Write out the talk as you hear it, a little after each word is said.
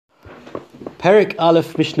Perek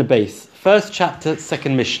Aleph Mishnah Base, first chapter,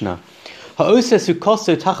 second Mishnah. Ha'oseh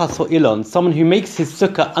sukkoso tachas ha'ilon, someone who makes his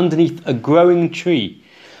sukkah underneath a growing tree.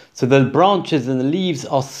 So the branches and the leaves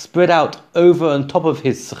are spread out over on top of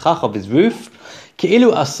his sukkah, of his roof.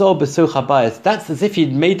 Ki'ilu asor b'soch habayis. That's as if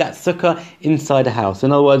he'd made that sukkah inside a house.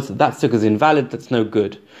 In other words, that sukkah is invalid, that's no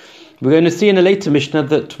good. We're going to see in a later Mishnah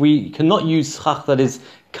that we cannot use sukkah that is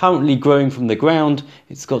currently growing from the ground.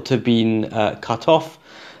 It's got to have been cut off.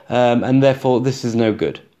 And therefore this is no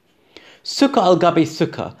good. Sukkah al gabe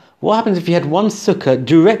sukkah. What happens if you had one sukkah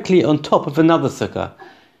directly on top of another sukkah?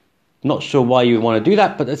 Not sure why you would want to do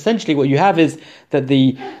that, but essentially what you have is that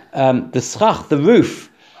the schach, the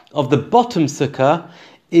roof of the bottom sukkah,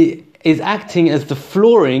 is acting as the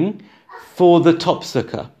flooring for the top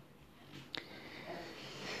sukkah.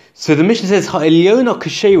 So the Mishnah says, ha'elyona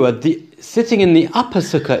kashewa, the sitting in the upper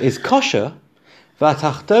sukkah is kosher,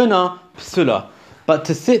 v'atachtona psula. But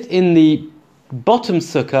to sit in the bottom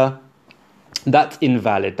sukkah, that's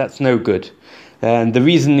invalid. That's no good. And the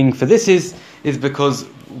reasoning for this is because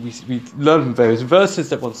we learn from various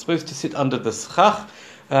verses that one's supposed to sit under the schach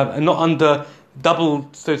and not under double,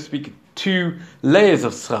 so to speak, two layers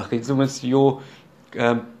of schach. It's almost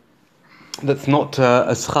that's not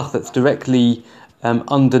a schach that's directly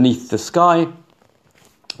underneath the sky.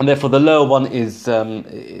 And therefore the lower one is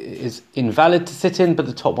invalid to sit in, but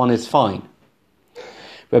the top one is fine.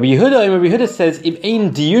 Rabbi Yehuda says,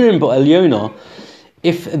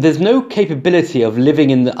 if there's no capability of living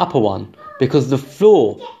in the upper one, because the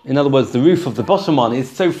floor, in other words, the roof of the bottom one, is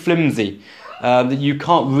so flimsy that you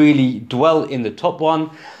can't really dwell in the top one,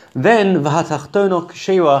 then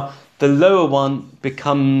the lower one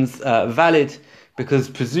becomes valid, because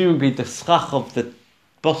presumably the schach of the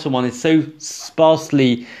bottom one is so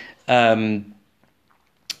sparsely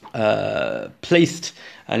placed,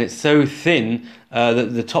 and it's so thin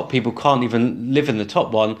that the top people can't even live in the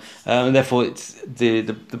top one, and therefore it's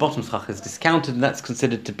the bottom schach is discounted, and that's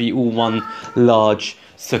considered to be all one large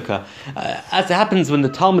sukkah. As it happens when the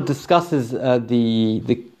Talmud discusses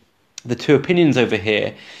the two opinions over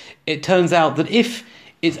here, it turns out that if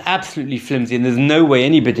it's absolutely flimsy and there's no way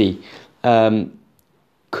anybody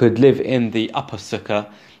could live in the upper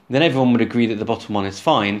sukkah, then everyone would agree that the bottom one is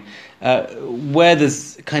fine. Where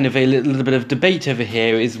there's kind of a little bit of debate over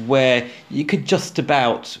here is where you could just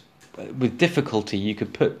about, with difficulty, you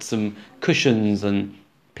could put some cushions and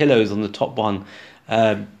pillows on the top one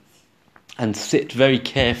and sit very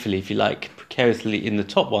carefully, if you like, precariously in the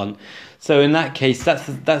top one. So in that case, that's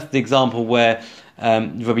the example where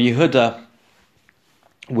Rabbi Yehuda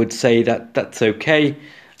would say that that's okay,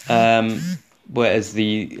 whereas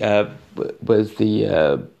the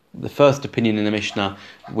first opinion in the Mishnah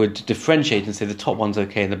would differentiate and say the top one's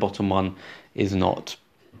okay and the bottom one is not.